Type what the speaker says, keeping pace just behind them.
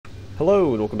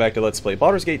Hello and welcome back to Let's Play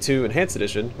Baldur's Gate 2 Enhanced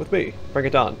Edition with me, Bring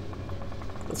It On.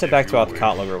 Let's head back to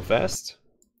Athkatla real fast.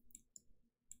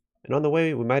 And on the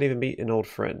way, we might even meet an old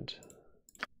friend.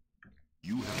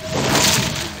 We've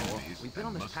been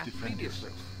on this path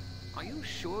previously. Are you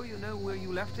sure you know where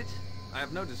you left it? I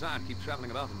have no desire to keep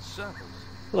traveling about in circles.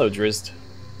 Hello, Drizzt.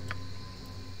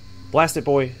 Blast it,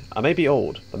 boy. I may be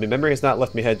old, but my memory has not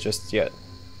left me head just yet.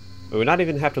 We would not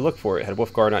even have to look for it had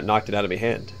Wolfgar not knocked it out of my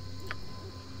hand.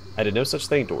 I did no such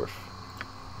thing, dwarf.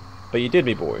 But you did,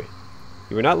 me boy.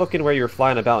 You were not looking where you were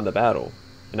flying about in the battle,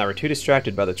 and I were too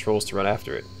distracted by the trolls to run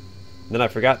after it. And then I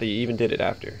forgot that you even did it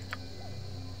after.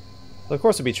 Well, of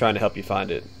course I'd be trying to help you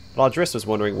find it, but all Drizzt was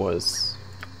wondering was...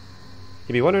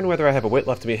 He'd be wondering whether I have a wit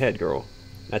left in me head, girl.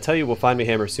 And I tell you we'll find me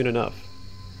hammer soon enough.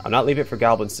 I'll not leave it for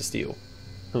goblins to steal.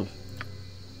 Be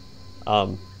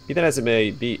that as it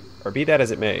may,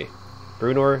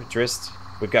 Brunor, Drizzt,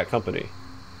 we've got company.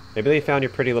 Maybe they found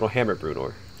your pretty little hammer,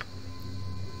 Brunor.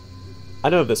 I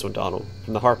know of this one, Donald,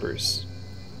 from the Harpers.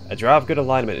 A drow of good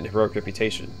alignment and heroic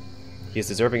reputation. He is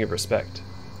deserving of respect.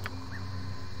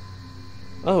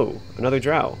 Oh, another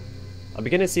drow. I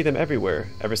begin to see them everywhere,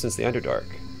 ever since the Underdark.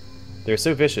 They are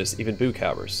so vicious, even Boo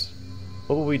cowers.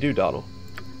 What will we do, Donald?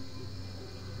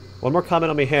 One more comment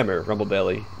on me hammer,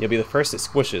 Rumblebelly. You'll be the first it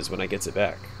squishes when I gets it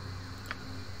back.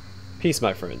 Peace,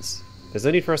 my friends. There's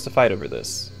no need for us to fight over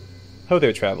this. Ho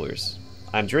there, travelers.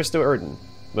 I am Drizzt O'Urden,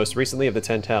 most recently of the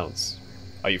 10 Towns.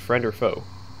 Are you friend or foe?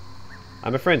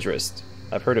 I'm a friend, Drizzt.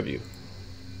 I've heard of you.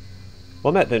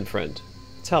 Well met then, friend.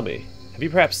 Tell me, have you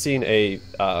perhaps seen a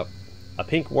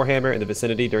pink warhammer in the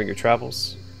vicinity during your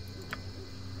travels?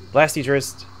 Blasty,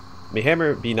 Drizzt. Me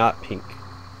hammer be not pink.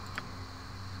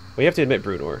 Well, you have to admit,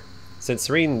 Brunor, since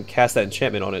Serene cast that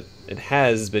enchantment on it, it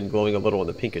has been glowing a little on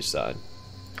the pinkish side.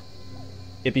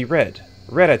 It be red.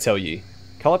 Red, I tell ye.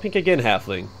 Call it pink again,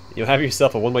 halfling. You'll have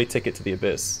yourself a one-way ticket to the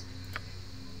abyss.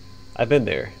 I've been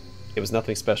there. It was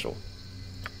nothing special.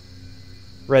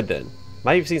 Red, then.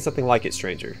 Might have seen something like it,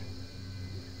 stranger.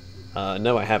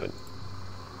 No, I haven't.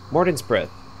 Morden's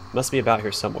breath. Must be about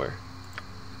here somewhere.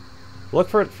 We'll look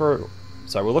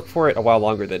for it a while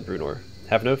longer then, Brunor.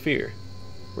 Have no fear.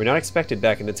 We're not expected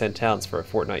back in the 10 Towns for a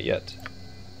fortnight yet.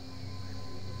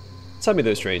 Tell me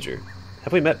though, stranger.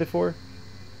 Have we met before?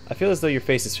 I feel as though your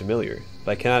face is familiar,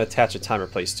 but I cannot attach a time or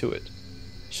place to it.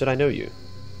 Should I know you?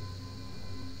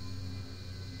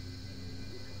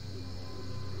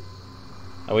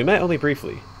 We met only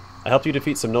briefly. I helped you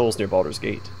defeat some gnolls near Baldur's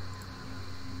Gate.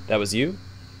 That was you?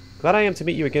 Glad I am to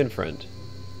meet you again, friend.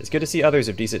 It's good to see others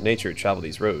of decent nature travel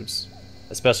these roads,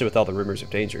 especially with all the rumors of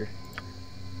danger.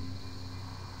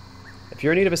 If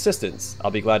you're in need of assistance,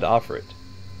 I'll be glad to offer it.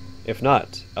 If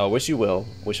not, I'll wish you well.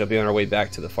 We shall be on our way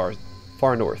back to the far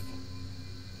north.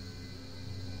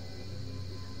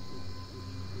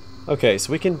 Okay,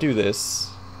 so we can do this.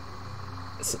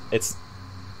 It's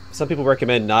some people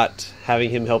recommend not having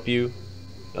him help you.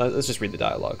 Let's just read the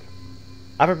dialogue.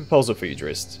 I have a proposal for you,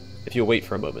 Drizzt, if you'll wait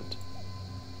for a moment.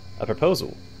 A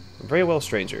proposal? Very well,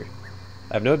 stranger.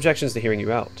 I have no objections to hearing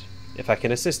you out. If I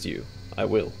can assist you, I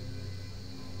will.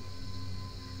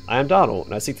 I am Donald,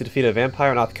 and I seek to defeat a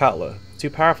vampire in Athkatla,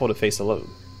 too powerful to face alone.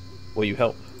 Will you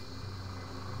help?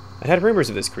 I had rumors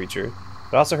of this creature,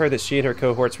 but also heard that she and her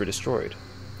cohorts were destroyed.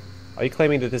 Are you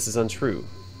claiming that this is untrue,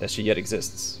 that she yet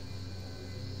exists?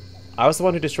 I was the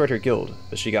one who destroyed her guild,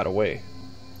 but she got away.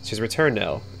 She's returned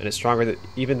now, and is stronger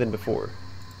even than before.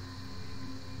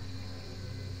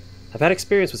 I've had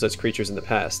experience with such creatures in the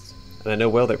past, and I know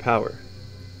well their power.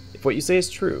 If what you say is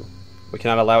true, we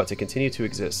cannot allow it to continue to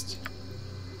exist.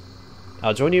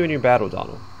 I'll join you in your battle,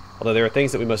 Donald, although there are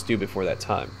things that we must do before that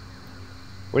time.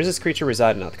 Where does this creature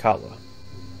reside in Athkatla?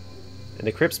 In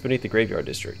the crypts beneath the graveyard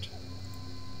district.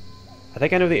 I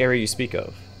think I know the area you speak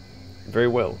of. Very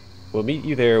well. We'll meet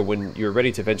you there when you are ready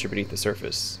to venture beneath the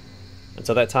surface.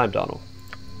 Until that time, Donald.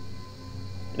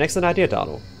 An excellent idea,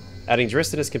 Donald. Adding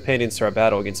Drizzt and his companions to our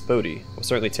battle against Bodhi will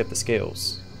certainly tip the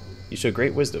scales. You show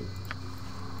great wisdom.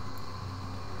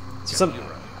 So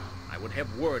I would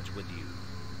have words with you.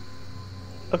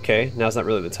 Okay, now's not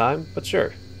really the time, but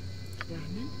sure.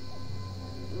 Vermin?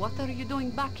 What are you doing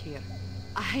back here?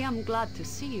 I am glad to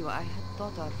see you. I had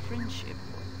thought our friendship...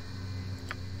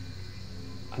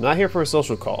 I'm not here for a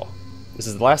social call. This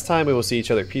is the last time we will see each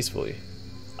other peacefully.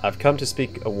 I've come to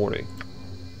speak a warning.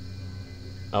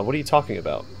 What are you talking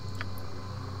about?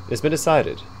 It's been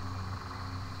decided.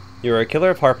 You are a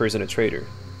killer of Harpers and a traitor.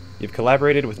 You've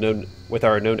collaborated with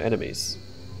our known enemies.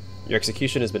 Your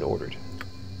execution has been ordered.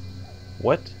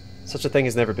 What? Such a thing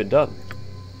has never been done.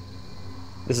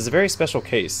 This is a very special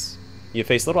case. You have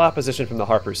faced little opposition from the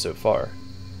Harpers so far.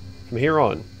 From here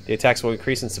on, The attacks will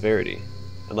increase in severity,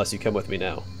 unless you come with me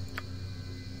now.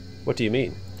 What do you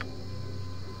mean?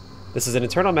 This is an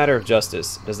internal matter of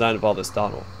justice, and does not involve this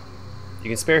Donald. You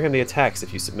can spare him the attacks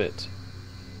if you submit.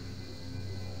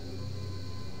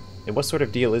 And what sort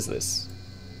of deal is this?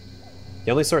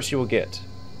 The only sort she will get.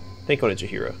 Think on it,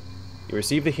 Jaheira. You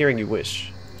receive the hearing you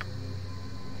wish.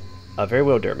 Very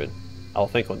well, Dermot. I will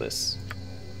think on this.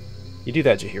 You do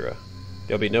that, Jaheira.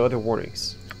 There will be no other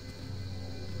warnings.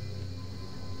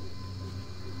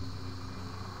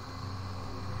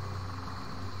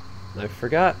 I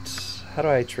forgot. How do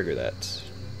I trigger that?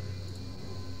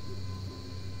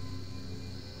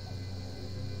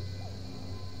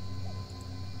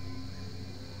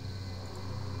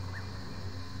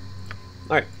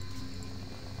 Alright.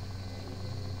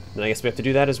 Then I guess we have to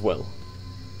do that as well.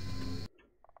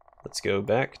 Let's go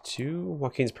back to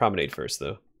Joaquin's Promenade first,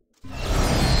 though.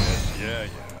 Yeah.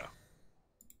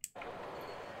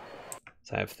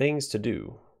 So I have things to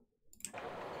do.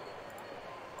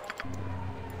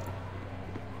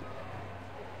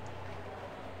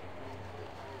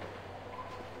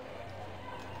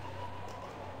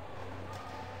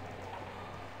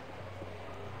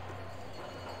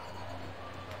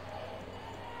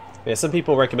 Yeah, some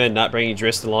people recommend not bringing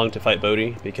Drist along to fight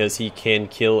Bodhi because he can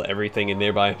kill everything in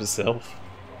there by himself.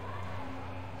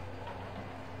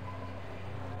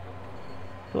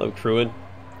 Hello, Cruin.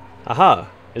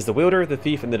 Aha! Is the wielder, the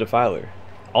thief, and the defiler.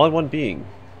 All in one being.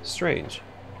 Strange.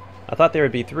 I thought there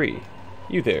would be three.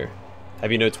 You there.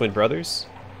 Have you no twin brothers?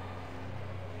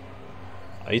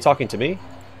 Are you talking to me?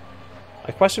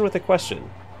 I question with a question.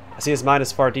 I see his mind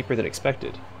is far deeper than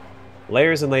expected.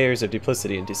 Layers and layers of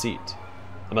duplicity and deceit.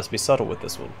 I must be subtle with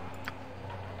this one.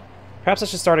 Perhaps I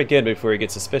should start again before he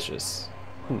gets suspicious.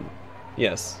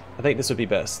 Yes, I think this would be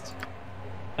best.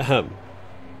 Ahem.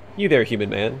 You there, human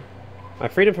man. My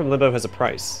freedom from Limbo has a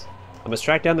price. I must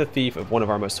track down the thief of one of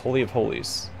our most holy of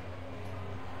holies.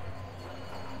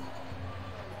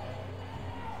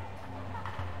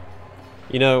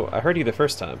 You know, I heard you the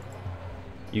first time.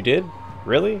 You did?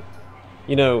 Really?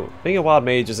 You know, being a wild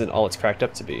mage isn't all it's cracked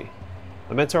up to be.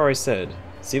 My mentor always said,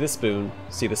 see the spoon,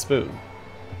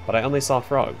 but I only saw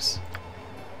frogs.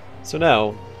 So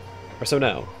now,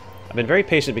 I've been very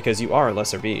patient because you are a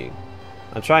lesser being.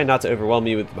 I'm trying not to overwhelm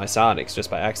you with my psionics just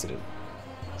by accident.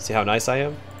 See how nice I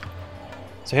am?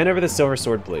 So hand over the silver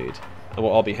sword blade, and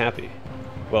we'll all be happy.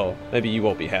 Well, maybe you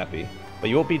won't be happy, but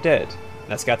you won't be dead.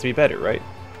 That's got to be better, right?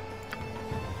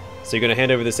 So you're gonna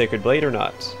hand over the sacred blade or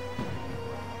not?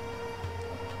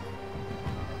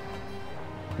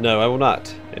 No, I will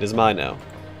not. It is mine now.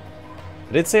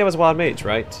 I did say I was wild mage,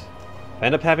 right? If I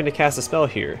end up having to cast a spell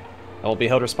here, I will be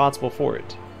held responsible for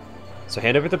it. So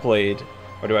hand over the blade,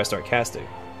 or do I start casting?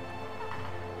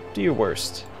 Do your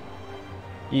worst.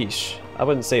 Yeesh, I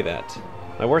wouldn't say that.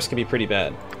 My worst can be pretty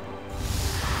bad.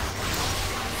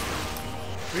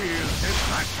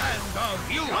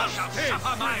 You shall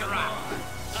suffer my wrath.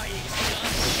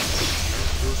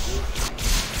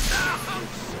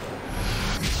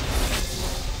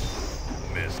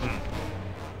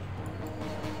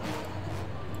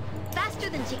 Faster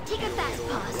than Jake. Take a fast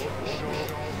pause.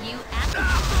 You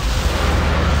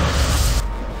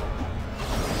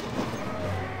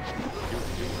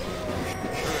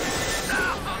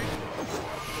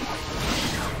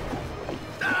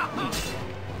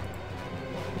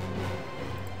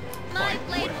My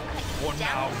blade will cut you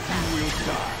down. You will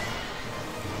die.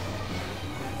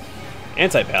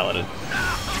 Anti-paladin.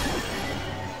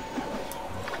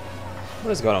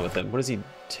 What is going on with him? What is he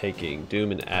taking?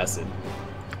 Doom and acid.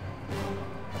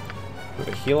 We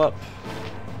have a heal up.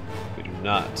 We do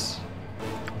not.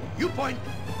 You point,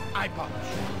 I punch.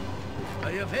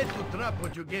 I have had to drop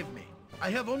what you gave me. I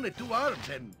have only 2 arms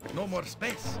and no more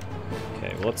space.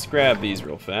 Okay, well, let's grab these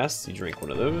real fast. You drink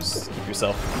one of those. Keep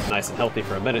yourself nice and healthy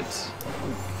for a minute.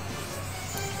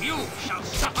 You shall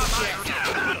suffer my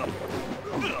wrath.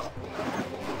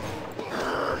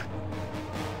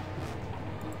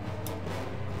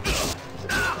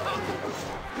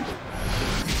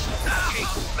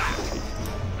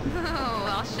 Oh,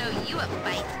 I'll show you a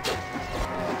fight.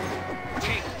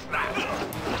 Take that.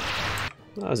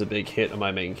 That was a big hit on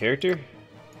my main character.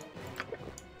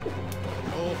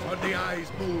 Go for the eyes,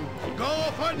 Boo. Go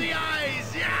for the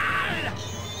eyes, yeah!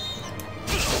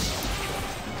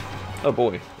 Oh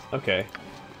boy. Okay.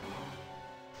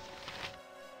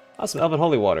 Oh, some Elven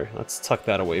Holy Water. Let's tuck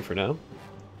that away for now.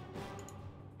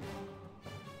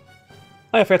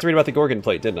 Oh, I forgot to read about the Gorgon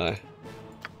plate, didn't I?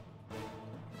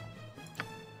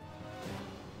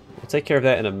 We'll take care of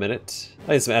that in a minute.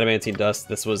 I need some adamantine dust.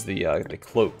 This was the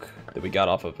cloak that we got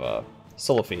off of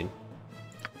Solophine.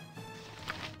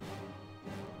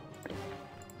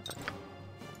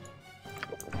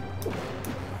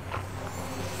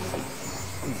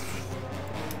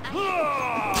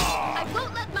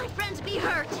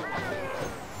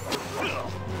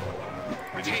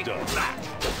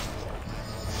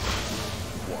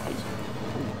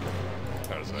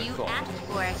 As I You thought. asked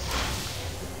for it.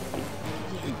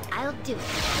 Yeah, I'll do it.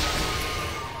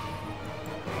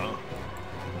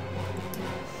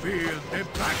 Feel the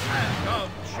backhand of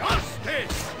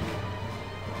justice!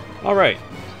 Alright.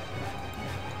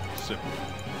 Simple.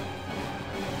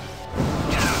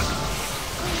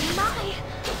 My!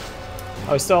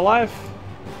 Oh, he's still alive?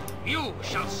 You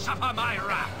shall suffer my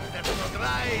wrath. Let's not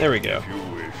lie. There we go. If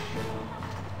you wish.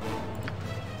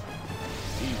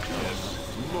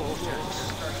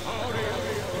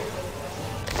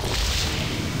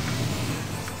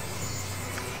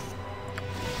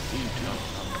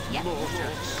 Yep. I'll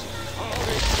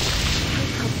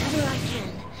better I can.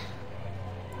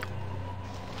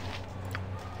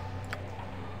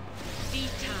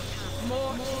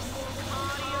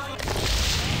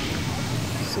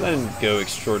 So that didn't go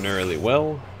extraordinarily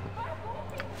well.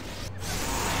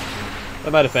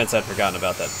 In my defense, I'd forgotten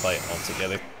about that fight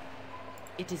altogether.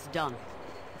 It is done.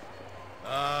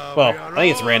 Well, I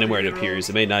think it's random where it appears.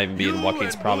 It may not even be in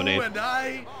Joaquin's Promenade. And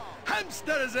I,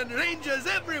 hamsters and rangers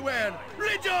everywhere,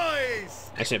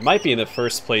 rejoice! Actually, it might be in the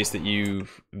first place that you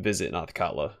visit in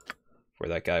Athkatla, where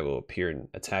that guy will appear and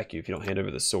attack you if you don't hand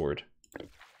over the sword.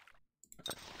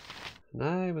 And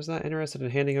I was not interested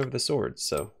in handing over the sword,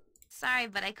 so... Sorry,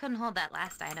 but I couldn't hold that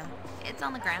last item. It's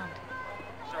on the ground.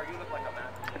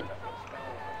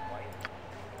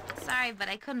 Sorry, but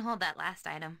I couldn't hold that last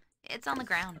item. It's on the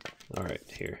ground. Alright,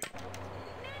 here.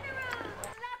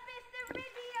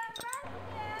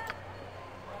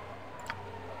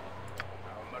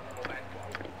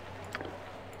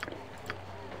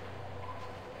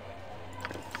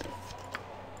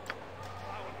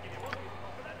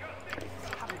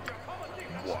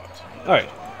 What? Alright.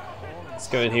 Let's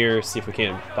go in here, see if we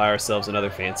can buy ourselves another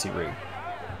fancy ring.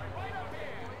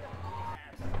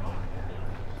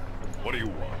 What do you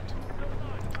want?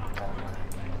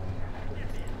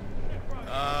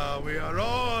 We are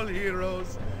all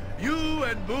heroes. You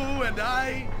and Boo and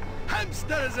I,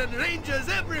 hamsters and rangers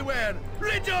everywhere,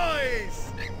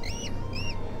 rejoice!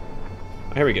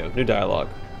 Here we go, new dialogue.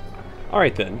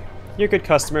 Alright then, you're a good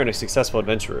customer and a successful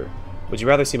adventurer. Would you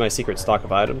rather see my secret stock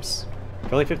of items?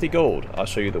 For only 50 gold, I'll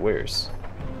show you the wares.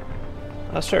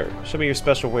 Sure, show me your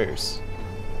special wares.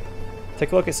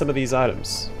 Take a look at some of these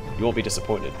items. You won't be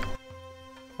disappointed.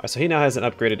 Alright, so he now has an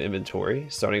upgraded inventory,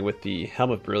 starting with the Helm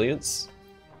of Brilliance.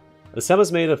 This helm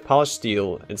is made of polished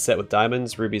steel and set with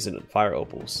diamonds, rubies, and fire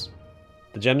opals.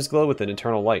 The gems glow with an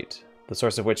internal light, the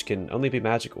source of which can only be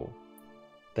magical.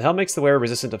 The helm makes the wearer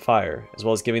resistant to fire, as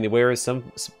well as giving the wearer some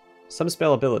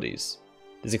spell abilities.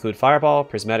 These include Fireball,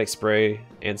 Prismatic Spray,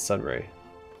 and Sunray.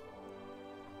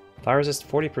 Fire resist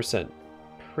 40%.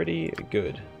 Pretty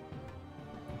good.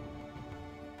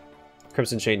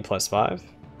 Crimson Chain +5.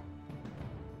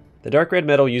 The dark red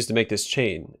metal used to make this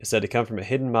chain is said to come from a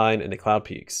hidden mine in the Cloud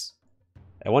Peaks.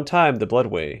 At one time, the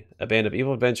Bloodway, a band of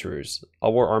evil adventurers,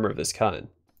 all wore armor of this kind,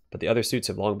 but the other suits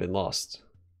have long been lost.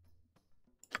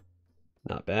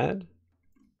 Not bad.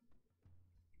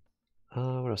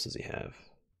 What else does he have?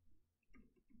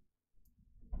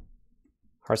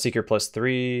 Heartseeker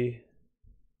 +3.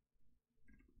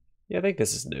 Yeah, I think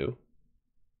this is new.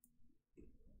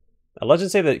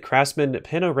 Legends say that craftsman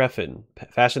Pino Refin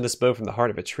fashioned this bow from the heart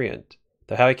of a treant,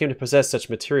 though how he came to possess such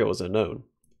material is unknown.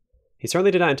 He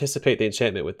certainly did not anticipate the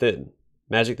enchantment within,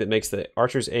 magic that makes the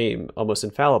archer's aim almost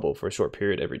infallible for a short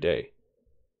period every day.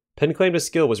 Penn claimed his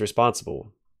skill was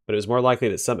responsible, but it was more likely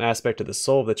that some aspect of the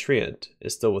soul of the treant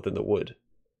is still within the wood.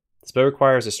 This bow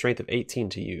requires a strength of 18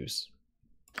 to use.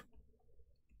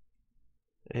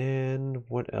 And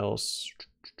what else?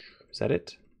 Is that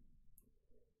it?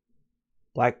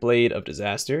 Black Blade of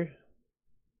Disaster.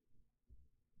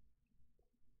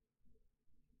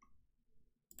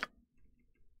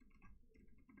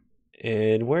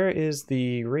 And where is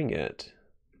the ring at?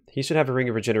 He should have a ring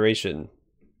of regeneration.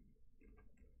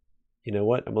 You know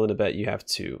what? I'm willing to bet you have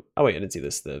to... Oh wait, I didn't see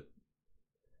this. The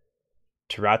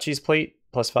Tarachi's plate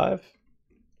 +5. In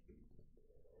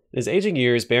his aging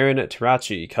years, Baron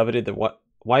Tarachi coveted the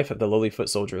wife of the lowly foot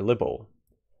soldier Libol.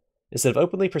 Instead of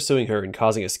openly pursuing her and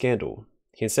causing a scandal,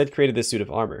 he instead created this suit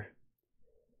of armor.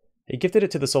 He gifted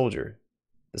it to the soldier.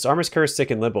 This armor's curse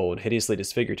sickened Libol and hideously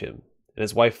disfigured him, and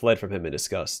his wife fled from him in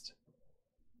disgust.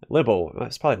 Libol,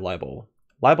 it's probably Libol.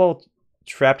 Libol,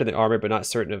 trapped in the armor but not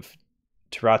certain of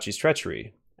Tarachi's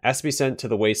treachery, asked to be sent to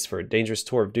the wastes for a dangerous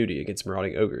tour of duty against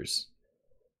marauding ogres.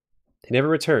 He never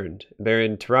returned, and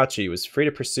Baron Tarachi was free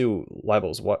to pursue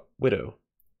Libol's widow.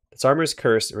 This armor is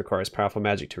cursed and requires powerful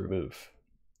magic to remove.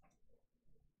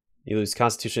 You lose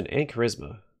Constitution and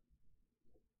Charisma.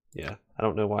 Yeah, I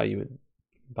don't know why you would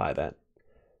buy that.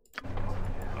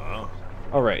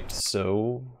 Alright,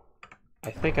 so... I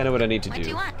think I know what I need to What do do.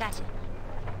 you want? Gotcha.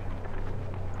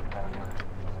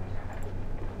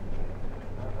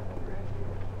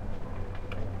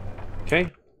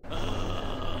 Okay.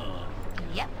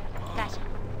 Yep. Gotcha.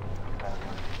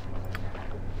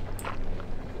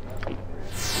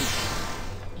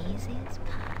 Easy as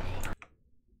pie.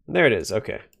 There it is.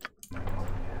 Okay.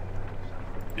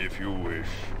 If you wish.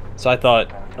 So I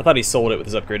thought he sold it with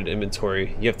his upgraded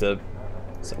inventory. You have to.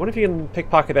 So what if you can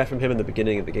pickpocket that from him in the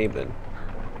beginning of the game then?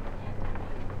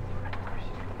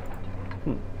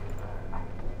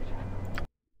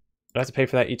 Do I have to pay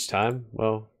for that each time?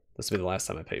 Well, this will be the last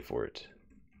time I pay for it.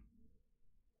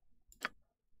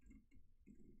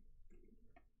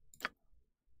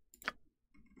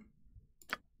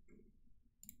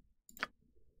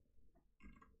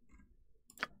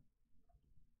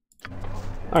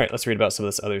 Alright, let's read about some of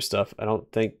this other stuff. I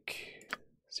don't think...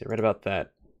 See, I read about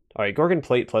that. Alright, Gorgon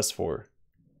Plate +4.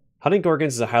 Hunting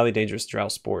Gorgons is a highly dangerous drow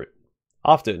sport.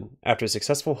 Often, after a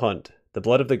successful hunt, the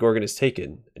blood of the Gorgon is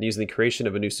taken and used in the creation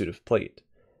of a new suit of plate.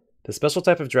 The special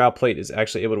type of drow plate is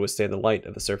actually able to withstand the light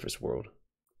of the surface world.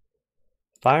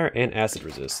 Fire and acid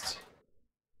resist.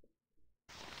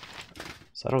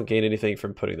 So I don't gain anything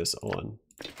from putting this on.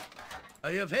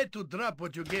 I have had to drop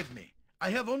what you gave me. I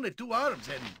have only 2 arms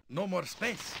and no more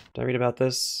space. Did I read about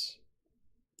this?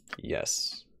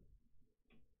 Yes.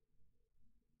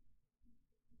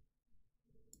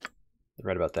 I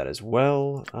read about that as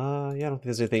well. Yeah, I don't think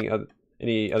there's anything,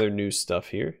 any other new stuff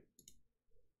here.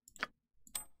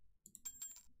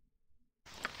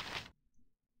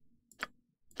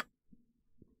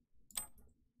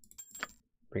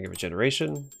 Ring of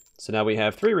Regeneration. So now we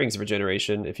have 3 Rings of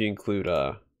Regeneration if you include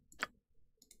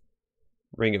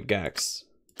Ring of Gax.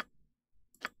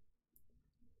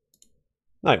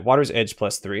 Alright, Water's Edge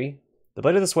 +3. The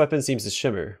blade of this weapon seems to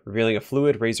shimmer, revealing a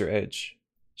fluid razor edge.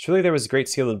 Surely there was great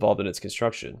skill involved in its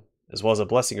construction, as well as a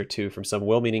blessing or two from some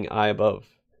well-meaning eye above,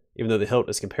 even though the hilt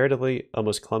is comparatively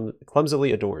almost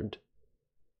clumsily adorned.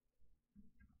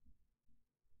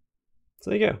 So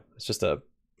there you go. It's just a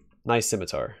nice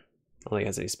scimitar. I don't think it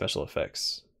has any special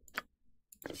effects.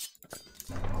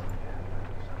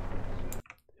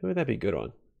 Who would that be good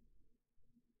on?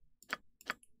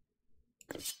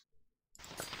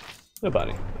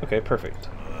 Nobody. Okay, perfect.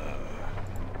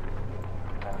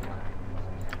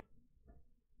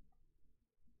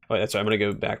 Oh, that's right. I'm gonna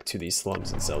go back to these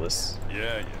slums and sell this.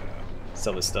 Yeah.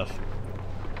 Sell this stuff.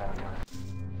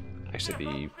 Actually,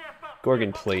 the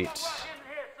Gorgon plate.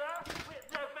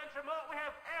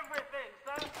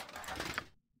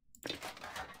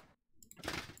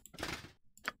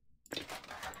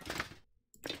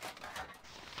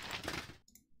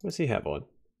 What does he have on?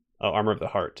 Oh, Armor of the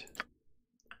Heart.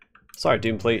 Sorry,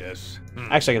 Doom plate. Yes.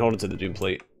 Actually, I can hold onto the Doom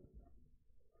plate.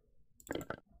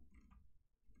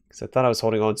 Because I thought I was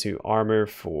holding on to armor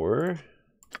for...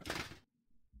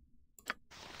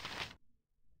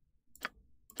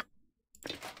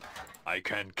 I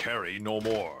can carry no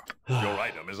more. Your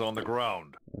item is on the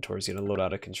ground. Inventory's gonna load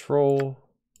out of control.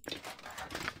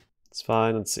 It's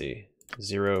fine, let's see.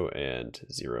 0 and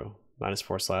 0.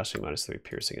 -4 slashing, -3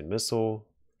 piercing and missile.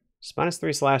 Just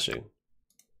 -3 slashing.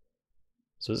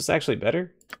 So is this actually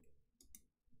better?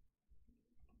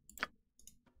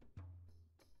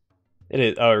 It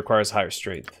is. Oh, it requires higher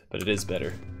strength, but it is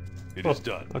better. It is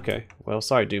done. Okay. Well,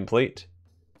 sorry, Doom plate.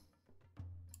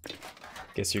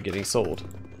 Guess you're getting sold.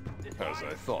 As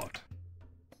I thought.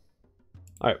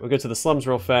 Alright, we'll go to the slums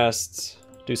real fast,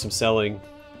 do some selling.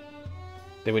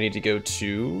 Then we need to go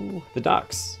to the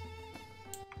docks.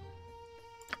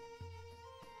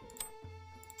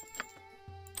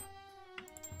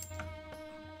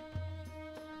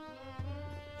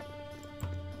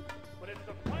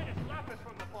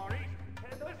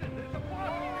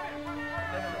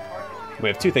 We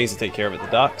have 2 things to take care of at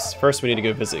the docks. First, we need to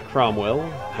go visit Cromwell,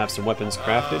 have some weapons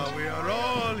crafted. We are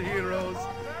all heroes.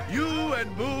 You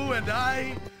and Boo and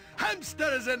I.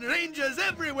 Hamsters and rangers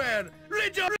everywhere.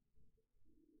 Rejoice!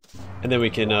 And then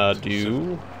we can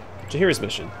do Jahira's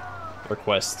mission, or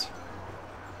quest.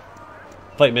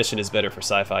 Flight mission is better for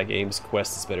sci-fi games,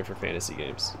 quest is better for fantasy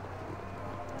games.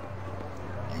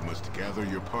 You must gather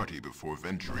your party before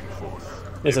venturing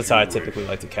forth. That's how I typically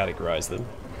like to categorize them.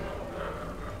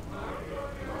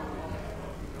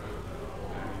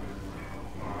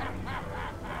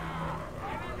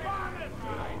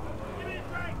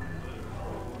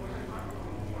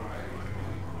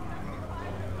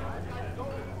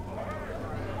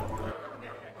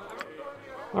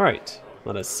 Alright,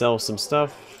 let us sell some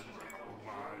stuff.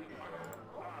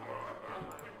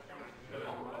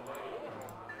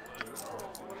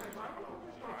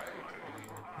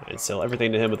 And sell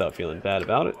everything to him without feeling bad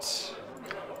about it.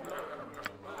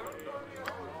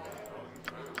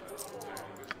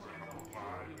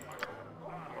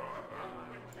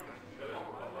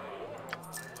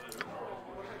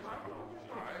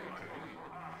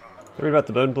 Read about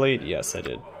the bone blade? Yes, I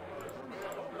did.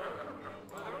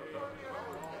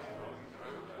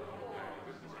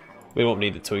 We won't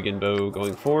need the Tuigen bow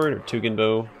going forward, or Tuigen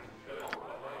bow.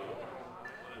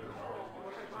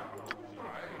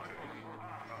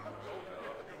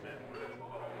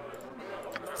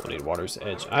 Don't need Water's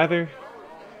Edge either.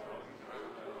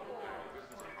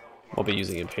 Won't be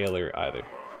using Impaler either.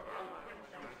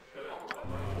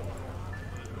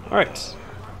 Alright.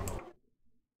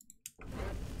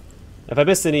 If I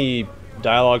missed any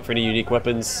dialogue for any unique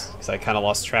weapons, because I kind of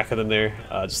lost track of them there,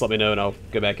 just let me know and I'll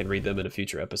go back and read them in a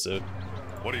future episode.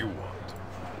 What do you want?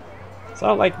 So I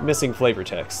don't like missing flavor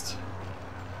text.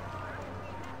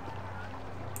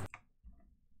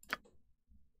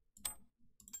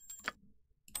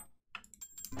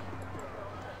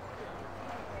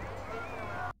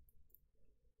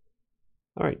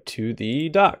 Alright, to the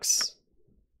docks.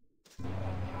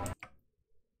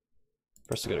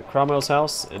 First we'll go to Cromwell's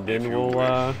house, and then we'll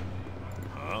go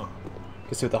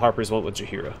see what the Harpers want with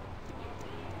Jaheira.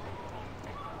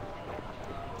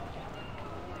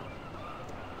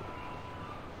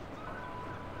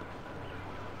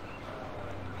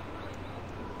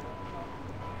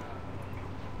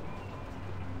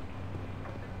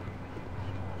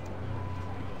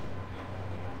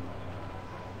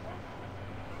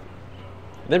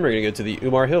 Then we're gonna go to the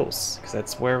Umar Hills, because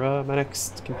that's where my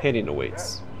next companion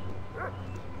awaits.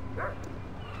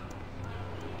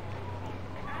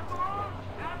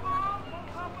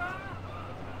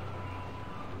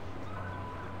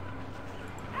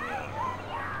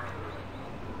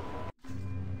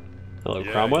 Hello,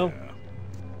 Cromwell.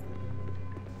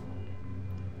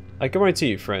 Good morning to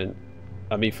you, friend.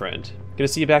 Me, friend. Good to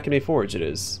see you back in Mayforge, it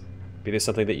is. Be there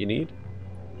something that you need?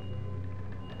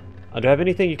 Do I have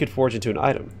anything you could forge into an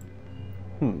item?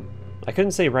 I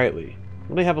couldn't say rightly.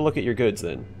 Let me have a look at your goods,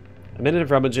 then. A minute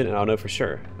of rummaging and I'll know for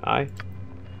sure. Aye?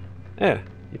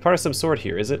 You part of some sort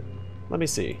here, is it? Let me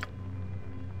see.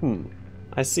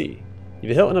 I see.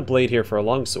 You've a hilt and a blade here for a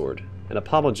longsword, and a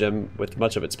pommel gem with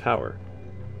much of its power.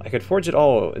 I could forge it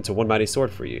all into one mighty sword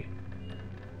for you.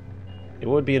 And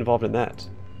what would be involved in that?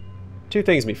 Two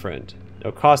things, me friend.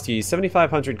 It'll cost ye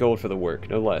 7,500 gold for the work,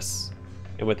 no less.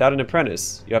 And without an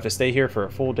apprentice, you have to stay here for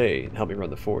a full day and help me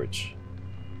run the forge.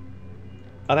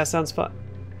 Oh, that sounds fun.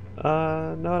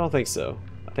 No, I don't think so.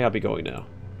 I think I'll be going now.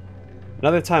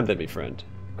 Another time then, me friend.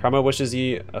 Cromwell wishes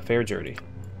ye a fair journey.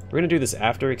 We're gonna do this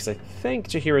after, because I think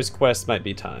Jaheira's quest might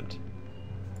be timed.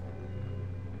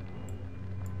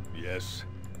 Yes.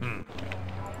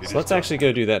 So let's actually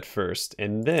go do that first,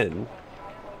 and then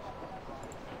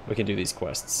we can do these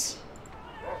quests.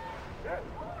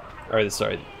 Or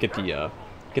sorry, get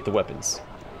the weapons.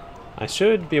 I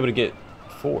should be able to get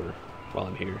 4 while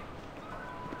I'm here.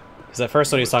 Because that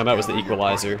first one he was talking about was the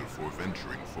Equalizer.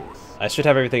 I should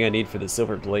have everything I need for the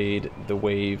Silver Blade, the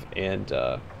Wave, and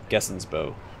Gessen's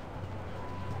Bow.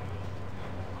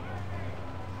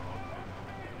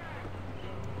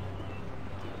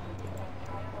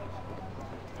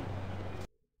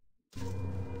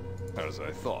 As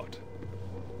I thought.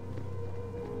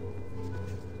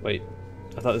 Wait,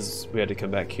 I thought we had to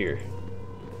come back here.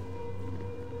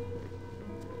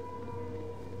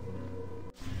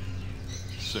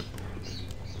 Simple.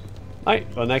 Alright,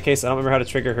 well in that case I don't remember how to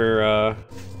trigger her,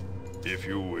 If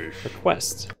you wish. her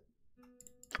quest.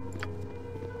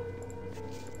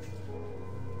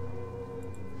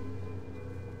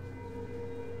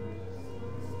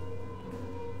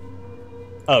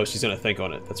 Oh, she's gonna think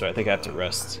on it. That's right, I think I have to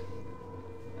rest.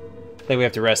 I think we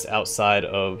have to rest outside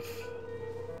of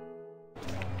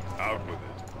Out with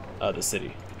it. the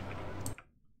city.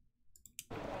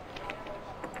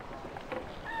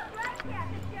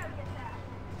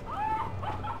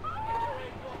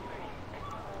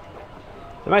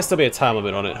 There might still be a time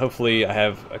limit on it. Hopefully I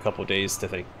have a couple days to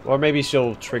think. Or maybe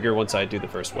she'll trigger once I do the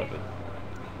first weapon.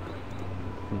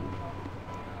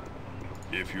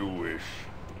 If you wish.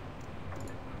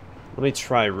 Let me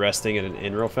try resting at an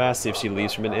inn real fast, see if she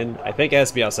leaves from an inn. I think it has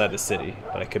to be outside the city,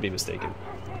 but I could be mistaken.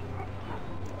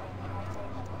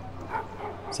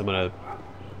 So I'm gonna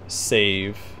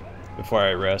save before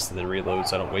I rest and then reload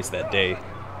so I don't waste that day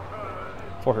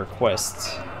for her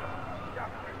quest.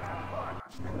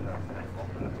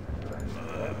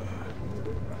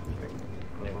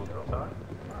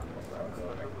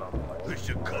 It's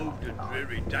a cold and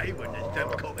dreary day when there's them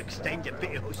come extend your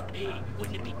bills. Hey,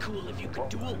 wouldn't it be cool if you could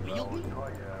dual wield me?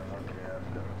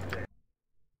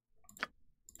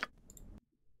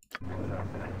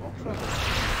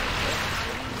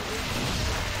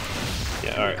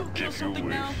 Yeah, alright. Kill something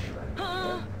now.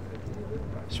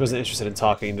 She wasn't interested in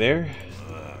talking there.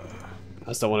 I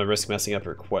just don't want to risk messing up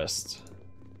her quest.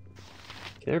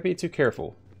 Can never be too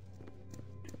careful.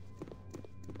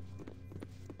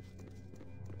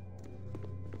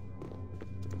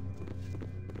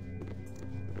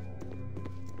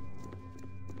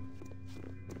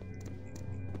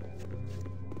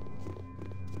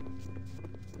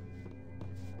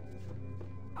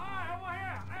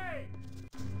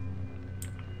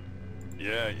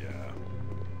 Yeah.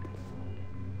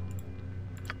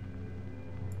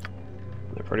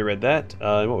 I've already read that.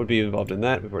 And what would be involved in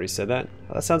that? We've already said that.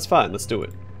 Oh, that sounds fine. Let's do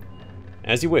it.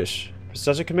 As you wish. For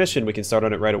such a commission, we can start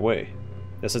on it right away.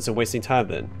 No sense in wasting time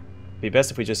then. It'd be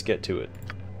best if we just get to it.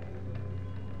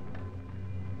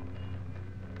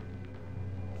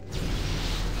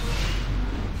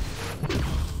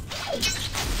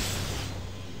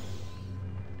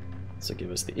 So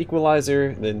give us the equalizer,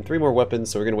 and then 3 more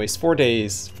weapons, so we're going to waste 4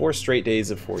 days, 4 straight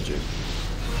days of forging.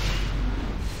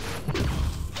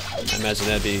 I imagine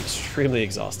that'd be extremely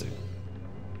exhausting.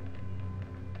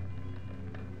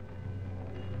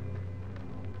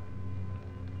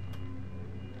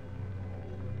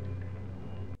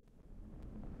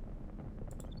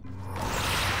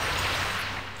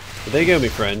 But there you go, my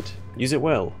friend. Use it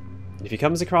well. And if he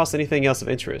comes across anything else of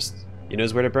interest, he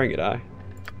knows where to bring it, aye?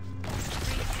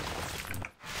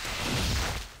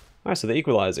 Alright, so the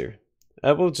equalizer.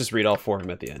 We'll just read all 4 of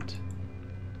them at the end.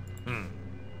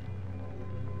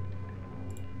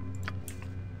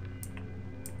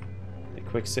 A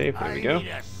quick save, there we go. I need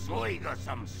a swig of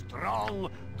some strong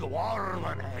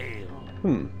dwarven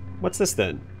ale. What's this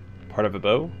then? Part of a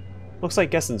bow? Looks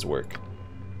like Gessen's work.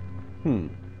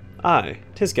 Aye,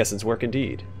 'tis Gessen's work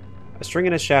indeed. A string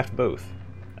and a shaft both.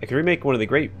 I could remake one of the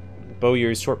great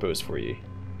bowyer's shortbows for ye.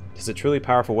 'Tis a truly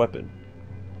powerful weapon.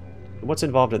 And what's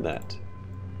involved in that?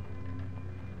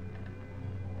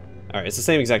 Alright, it's the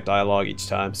same exact dialogue each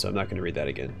time, so I'm not going to read that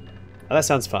again. Oh, that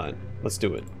sounds fine. Let's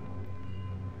do it.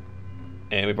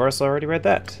 And we've also already read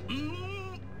that.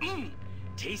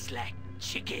 Tastes like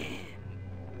chicken.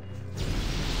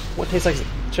 What tastes like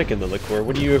chicken, the liqueur?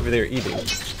 What are you over there eating? I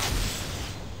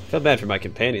feel bad for my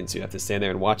companions who have to stand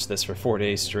there and watch this for 4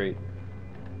 days straight.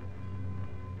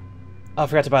 Oh, I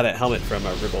forgot to buy that helmet from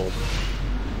Ribbold.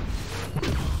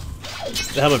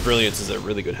 The Helmet Brilliance is a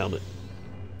really good helmet.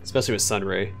 Especially with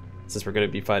Sunray, since we're going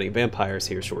to be fighting vampires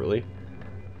here shortly.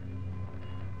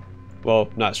 Well,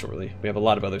 not shortly. We have a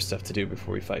lot of other stuff to do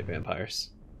before we fight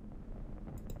vampires.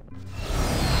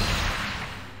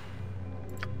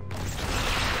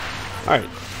 Alright.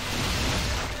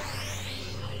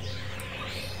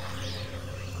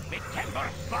 Me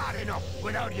timber's bad enough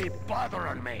without ye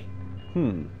bothering me.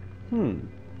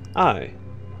 Aye.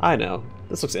 I know.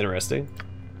 This looks interesting.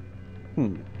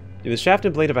 You're the shaft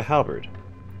and blade of a halberd.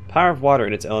 Power of water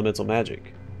and its elemental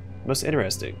magic. Most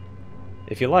interesting.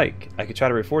 If you like, I could try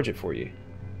to reforge it for you.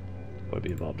 What would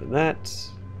be involved in that?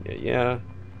 Yeah,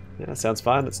 that sounds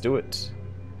fine. Let's do it.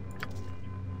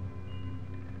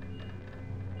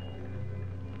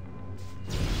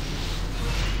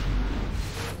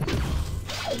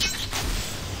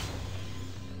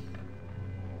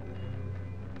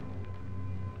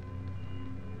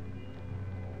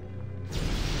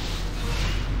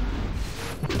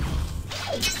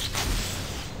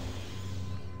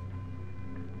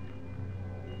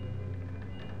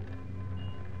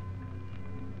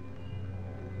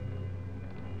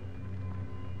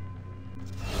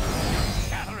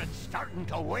 Starting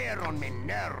to wear on me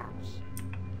nerves.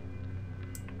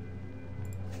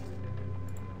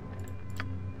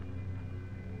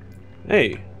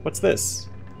 Hey, what's this?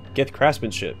 Gith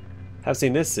craftsmanship. Have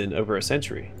seen this in over a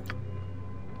century.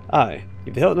 Aye,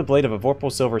 you've the hilt and the blade of a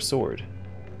vorpal silver sword.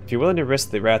 If you're willing to risk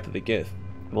the wrath of the Gith,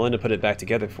 I'm willing to put it back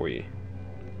together for you.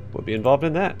 We'll be involved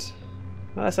in that.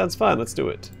 Well, that sounds fun. Let's do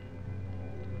it.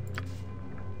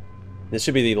 This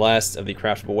should be the last of the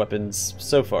craftable weapons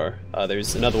so far.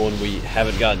 There's another one we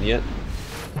haven't gotten yet.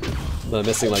 I'm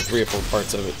missing like 3 or 4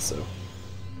 parts of it, so.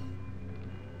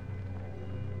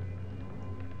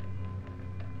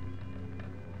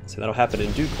 So that'll happen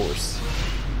in due course.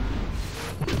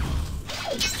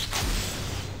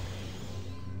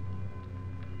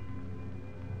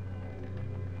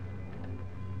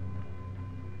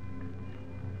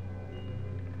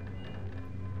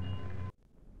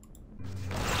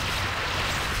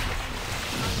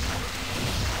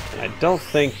 I don't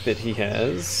think that he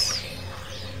has...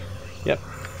 Yep.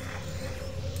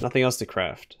 Nothing else to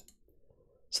craft.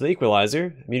 So the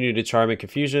Equalizer, immunity to charm and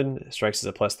confusion, strikes as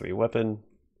a +3 weapon.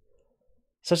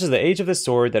 Such is the age of this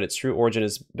sword that its true origin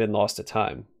has been lost to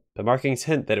time, but markings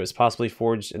hint that it was possibly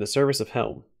forged in the service of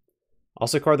Helm.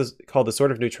 Also called the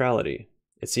Sword of Neutrality,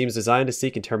 it seems designed to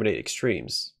seek and terminate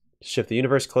extremes, to shift the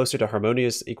universe closer to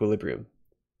harmonious equilibrium.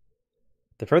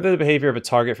 The further the behavior of a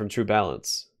target from true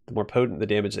balance, the more potent the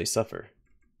damage they suffer.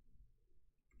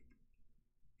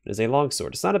 It is a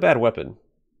longsword. It's not a bad weapon.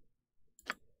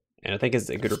 And I think it's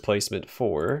a good replacement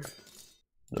for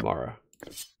Namara.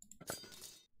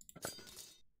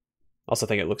 Also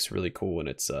think it looks really cool in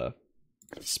its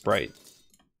sprite.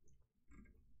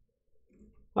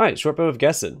 Alright, short bow of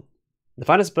Gessen. The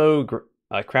finest bow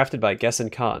crafted by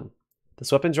Gessen Khan.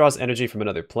 This weapon draws energy from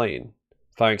another plane,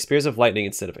 firing spears of lightning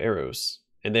instead of arrows,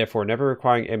 and therefore never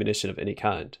requiring ammunition of any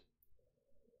kind.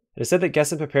 It is said that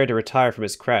Gessen prepared to retire from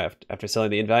his craft after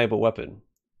selling the invaluable weapon,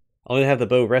 only to have the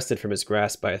bow wrested from his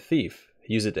grasp by a thief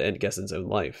who used it to end Gessen's own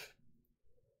life.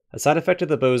 A side effect of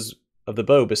the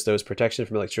bow bestows protection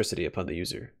from electricity upon the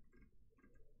user.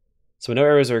 So when no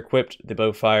arrows are equipped, the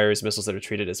bow fires missiles that are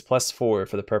treated as +4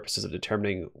 for the purposes of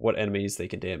determining what enemies they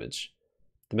can damage.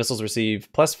 The missiles receive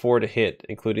 +4 to hit,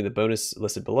 including the bonus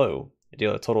listed below, and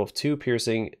deal a total of 2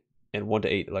 piercing and 1 to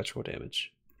 8 electrical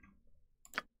damage.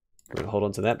 We're going to hold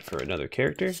on to that for another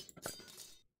character.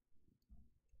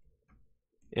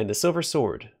 And the Silver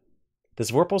Sword.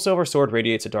 This Vorpal Silver Sword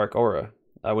radiates a dark aura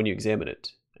when you examine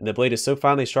it, and the blade is so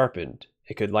finely sharpened,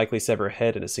 it could likely sever a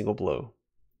head in a single blow.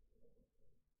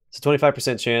 It's a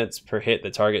 25% chance per hit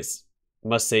that targets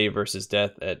must save versus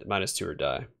death at -2 or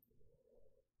die.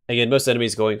 Again, most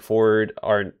enemies going forward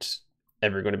aren't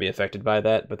ever going to be affected by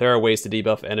that, but there are ways to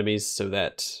debuff enemies so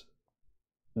that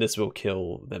this will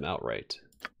kill them outright.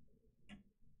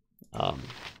 I'm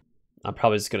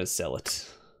probably just going to sell it.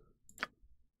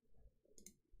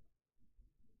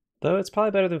 Though it's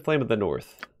probably better than Flame of the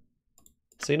North.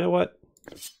 So you know what?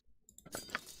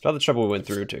 For all the trouble we went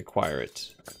through to acquire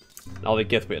it, and all the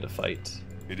Gith we had to fight.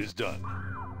 It is done.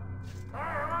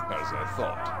 As I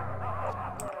thought.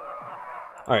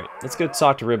 Alright, let's go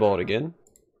talk to Ribald again.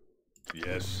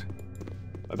 Yes.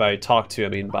 By talk to, I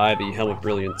mean buy the Helm of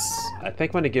Brilliance. I think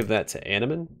I'm going to give that to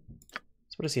Animan.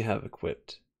 So what does he have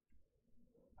equipped?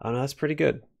 Oh no, that's pretty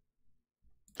good.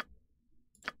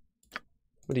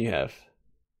 What do you have?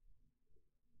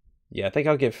 Yeah, I think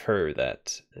I'll give her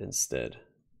that instead.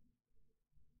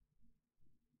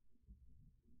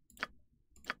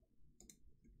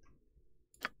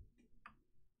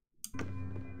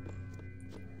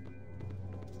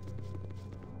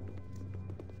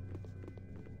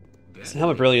 This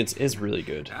Helm of Brilliance is really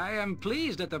good. I am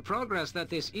pleased at the progress that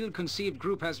this ill-conceived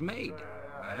group has made.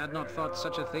 I had not thought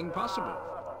such a thing possible.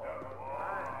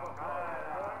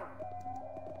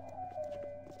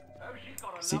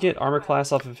 Does he get armor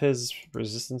class off of his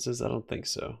resistances? I don't think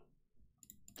so.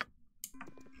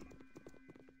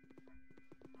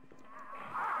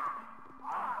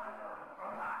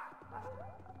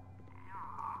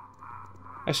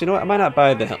 Actually, you know what? I might not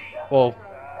buy the helm. Well,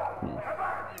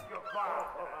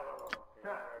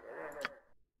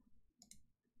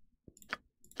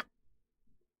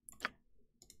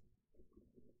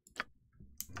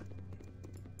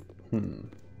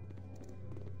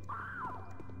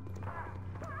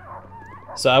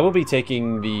 So I will be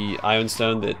taking the Ion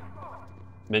Stone that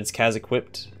Minsk has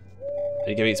equipped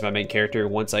and giving it to my main character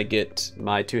once I get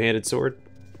my two-handed sword.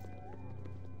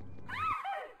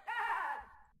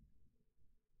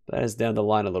 That is down the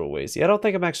line a little ways. Yeah, I don't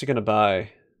think I'm actually going to buy...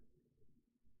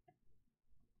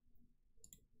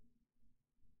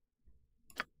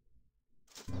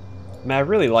 I mean, I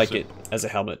really like it as a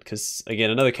helmet because,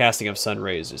 again, another casting of Sun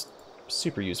Ray is just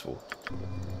super useful.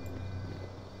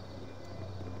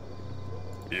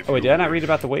 Oh wait, did I not read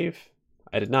about the wave?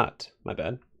 I did not. My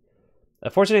bad. A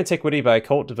fortune antiquity by a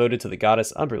cult devoted to the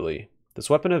goddess Umberly. This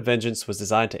weapon of vengeance was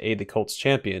designed to aid the cult's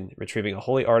champion in retrieving a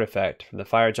holy artifact from the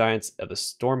fire giants of the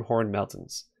Stormhorn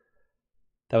Mountains.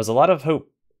 That was a lot of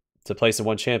hope to place in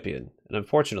one champion, and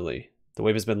unfortunately, the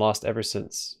wave has been lost ever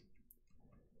since.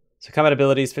 So combat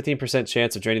abilities, 15%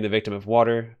 chance of draining the victim of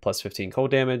water, plus 15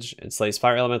 cold damage, and slays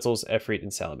fire elementals, Efreet,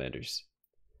 and salamanders.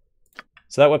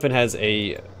 So that weapon has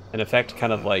an effect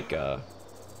kind of like, I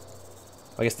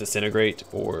guess, disintegrate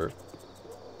or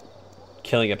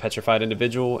killing a petrified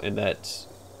individual, in that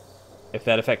if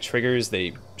that effect triggers,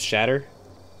 they shatter,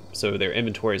 so their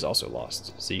inventory is also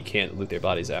lost, so you can't loot their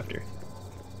bodies after.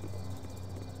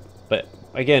 But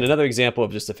again, another example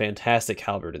of just a fantastic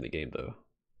halberd in the game, though.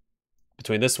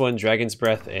 Between this one, Dragon's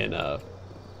Breath, and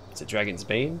is it Dragon's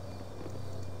Bane?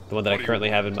 The one that I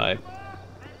currently have in my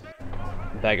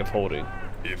bag of holding.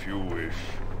 If you wish.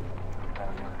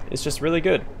 It's just really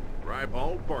good.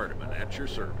 Ribald Bardaman at your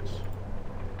service.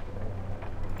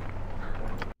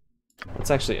 Let's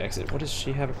actually exit. What does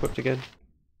she have equipped again?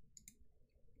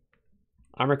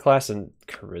 Armor class and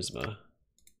charisma.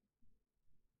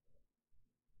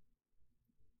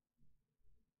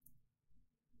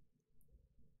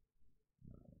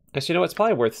 Actually, you know what? It's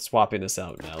probably worth swapping this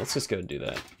out now. Let's just go and do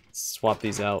that. Swap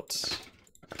these out.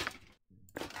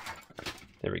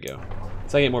 There we go.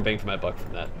 So I get more bang for my buck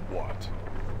from that. What?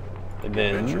 And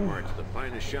Adventure then... Mart's the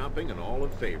finest shopping in all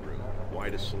of Faerun.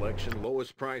 Widest selection,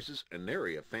 lowest prices, and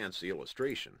nary a fancy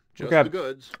illustration. Just grab the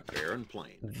goods, fair and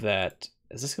plain. that.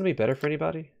 Is this going to be better for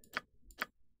anybody?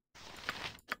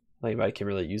 Not anybody can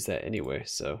really use that anyway,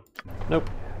 so... Nope.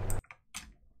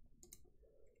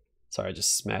 Sorry, I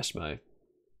just smashed my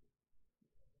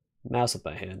mouse with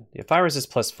my hand. Yeah, fire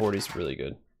resist plus 40 is really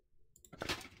good.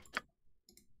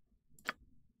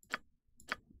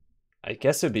 I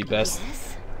guess it would be best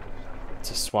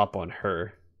to swap on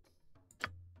her.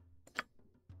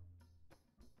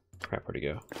 Crap, where'd he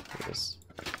go? There it is.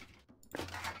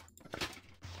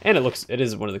 And it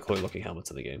is one of the cooler looking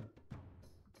helmets in the game.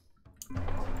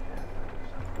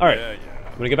 Alright,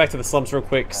 I'm gonna get back to the slums real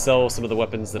quick, sell some of the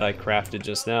weapons that I crafted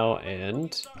just now,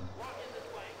 and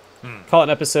call it an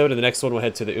episode. And the next one we'll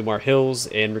head to the Umar Hills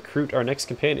and recruit our next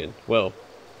companion. Well,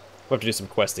 we'll have to do some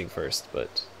questing first,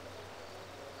 but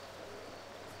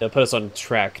it'll put us on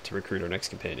track to recruit our next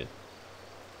companion.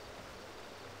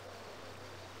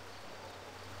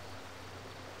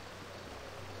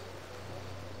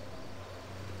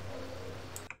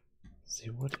 Let's see,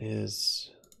 what is...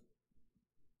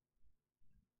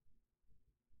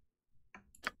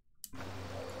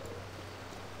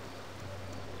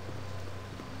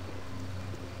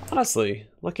 Honestly,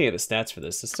 looking at the stats for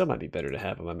this, it still might be better to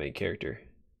have on my main character.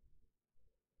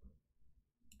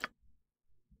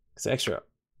 Because extra,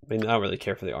 I mean, I don't really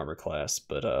care for the armor class,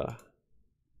 but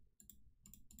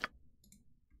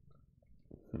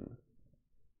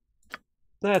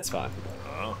that's fine.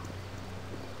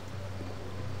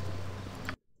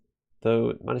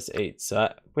 Though, -8,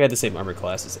 so we had the same armor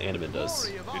class as Animan does.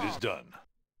 It is done.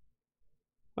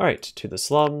 Alright, to the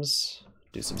slums,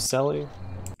 do some selling.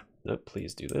 Nope,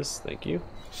 please do this, thank you.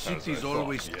 Cities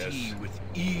always teem with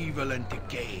evil and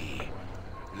decay.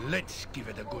 Let's give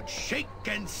it a good shake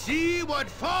and see what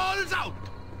falls out!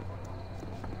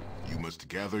 You must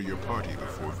gather your party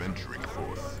before venturing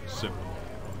forth. Simple.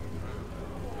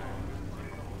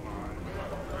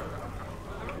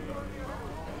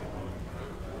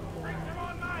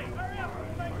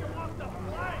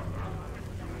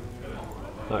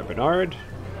 Alright, Bernard.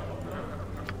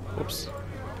 Whoops.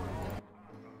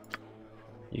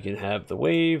 You can have the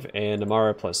wave and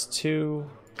Amara +2.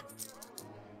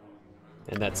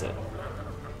 And that's it.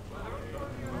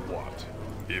 What?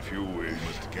 If you wish. You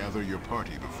must gather your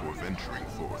party before venturing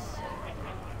forth.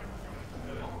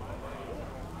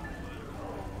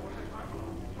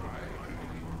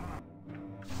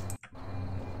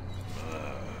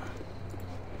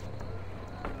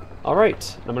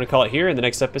 Alright, I'm going to call it here. In the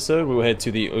next episode, we will head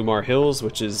to the Umar Hills,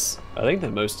 which is, I think,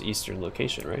 the most eastern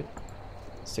location, right?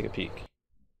 Let's take a peek.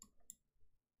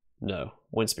 No,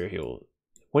 Windspear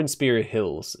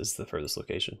Hills is the furthest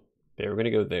location. Yeah, we're going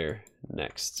to go there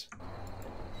next.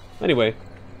 Anyway,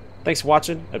 thanks for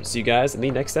watching. Hope to see you guys in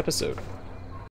the next episode.